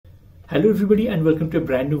Hello everybody and welcome to a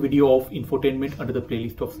brand new video of infotainment under the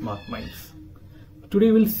playlist of Smart Minds.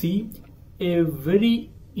 Today we'll see a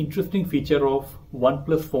very interesting feature of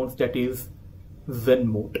OnePlus phones, that is Zen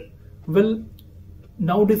Mode. Well,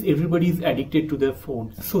 nowadays everybody is addicted to their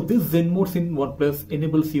phones. So this Zen Mode in OnePlus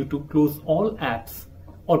enables you to close all apps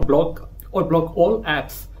or block all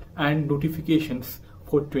apps and notifications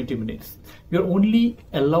for 20 minutes. You're only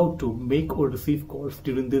allowed to make or receive calls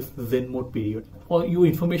during this Zen Mode period. For your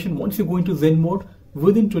information, once you go into Zen Mode,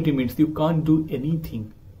 within 20 minutes, you can't do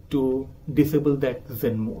anything to disable that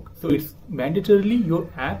Zen Mode. So it's mandatorily your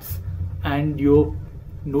apps and your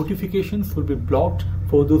notifications will be blocked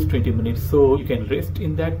for those 20 minutes. So you can rest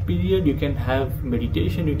in that period, you can have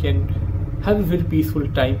meditation, you can have a very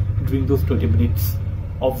peaceful time during those 20 minutes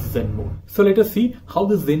of Zen Mode. So let us see how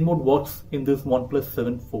the Zen Mode works in this OnePlus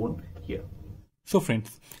 7 phone here. So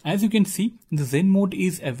friends, as you can see, the Zen Mode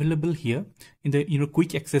is available here in the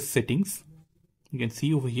quick access settings. You can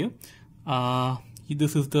see over here.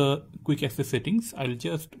 This is the quick access settings. I'll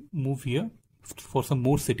just move here for some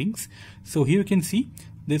more settings. So here you can see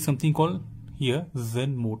there's something called here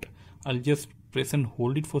Zen Mode. I'll just press and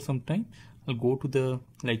hold it for some time. I'll go to the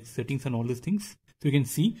settings and all these things. So you can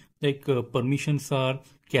see permissions are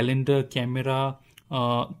calendar, camera,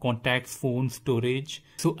 contacts, phone, storage.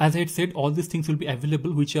 So as I had said, all these things will be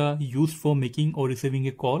available which are used for making or receiving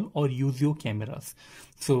a call or use your cameras.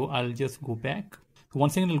 So I'll just go back. So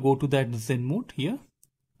once again, I'll go to that Zen Mode here.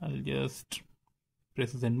 I'll just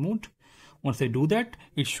press Zen Mode. Once I do that,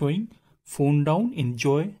 it's showing phone down,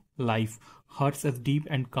 enjoy life, hearts as deep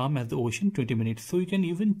and calm as the ocean, 20 minutes. So you can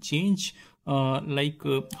even change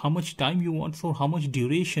how much time you want, so how much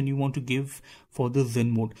duration you want to give for the Zen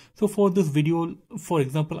Mode. So for this video, for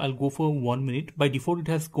example, I'll go for 1 minute. By default, it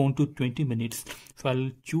has gone to 20 minutes. So I'll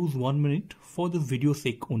choose 1 minute for the video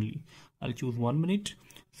sake only. I'll choose 1 minute.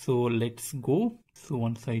 So let's go. So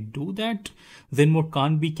once I do that, Zen Mode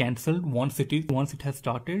can't be cancelled once it has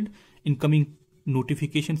started. Incoming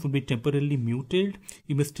notifications will be temporarily muted.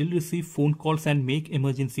 You may still receive phone calls and make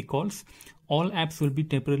emergency calls. All apps will be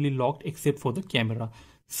temporarily locked except for the camera.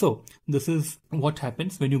 So this is what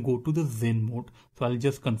happens when you go to the Zen Mode. So I'll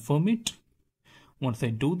just confirm it. Once I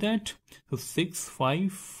do that, so 6,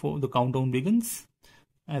 5, 4, the countdown begins.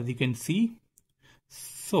 As you can see.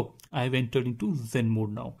 So I've entered into Zen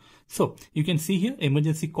Mode now. So you can see here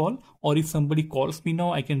emergency call, or if somebody calls me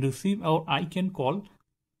now, I can receive or I can call.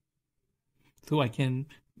 So I can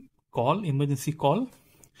call emergency call.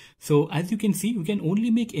 So as you can see, we can only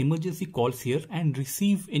make emergency calls here and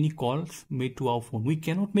receive any calls made to our phone. We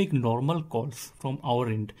cannot make normal calls from our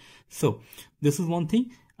end. So this is one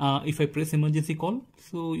thing. If I press emergency call,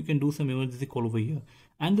 so you can do some emergency call over here.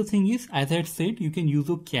 And the thing is, as I had said, you can use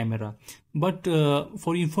your camera. But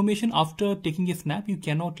for information, after taking a snap, you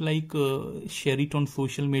cannot share it on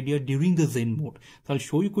social media during the Zen Mode. So I'll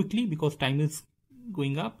show you quickly because time is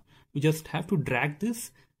going up. You just have to drag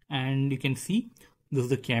this and you can see this is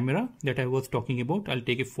the camera that I was talking about. I'll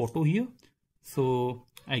take a photo here. So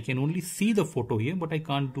I can only see the photo here, but I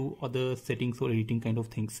can't do other settings or editing kind of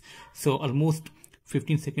things. So almost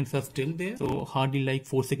 15 seconds are still there. So hardly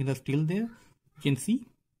 4 seconds are still there. You can see.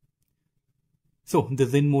 So the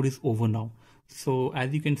Zen Mode is over now. So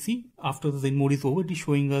as you can see, after the Zen Mode is over, it is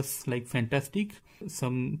showing us fantastic.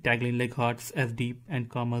 Some tagline like hearts as deep and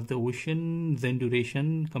calm as the ocean. Zen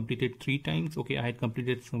duration completed 3 times. Okay, I had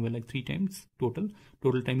completed somewhere 3 times total.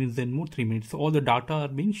 Total time in Zen Mode 3 minutes. So all the data are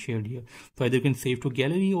being shared here. So either you can save to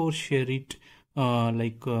gallery or share it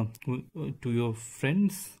to your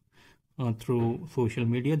friends through social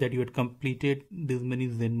media that you had completed this many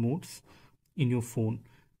Zen Modes in your phone.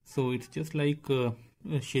 So it's just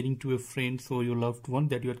sharing to a friend or your loved one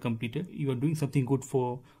that you had completed. You are doing something good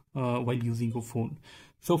for while using your phone.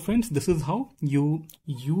 So friends, this is how you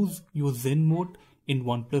use your Zen Mode in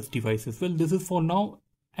OnePlus devices. Well, this is for now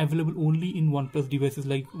available only in OnePlus devices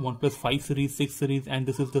like OnePlus 5 series, 6 series, and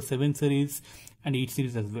this is the 7 series and 8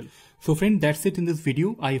 series as well. So friend, that's it in this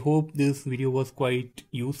video. I hope this video was quite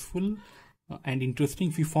useful and interesting.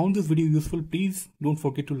 If you found this video useful, please don't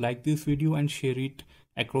forget to like this video and share it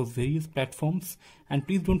across various platforms, and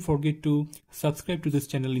please don't forget to subscribe to this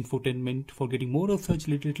channel Infotainment for getting more of such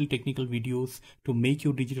little technical videos to make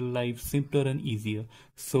your digital life simpler and easier.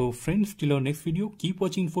 So friends, till our next video, keep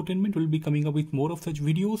watching Infotainment. We'll be coming up with more of such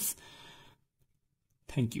videos.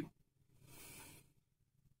 Thank you.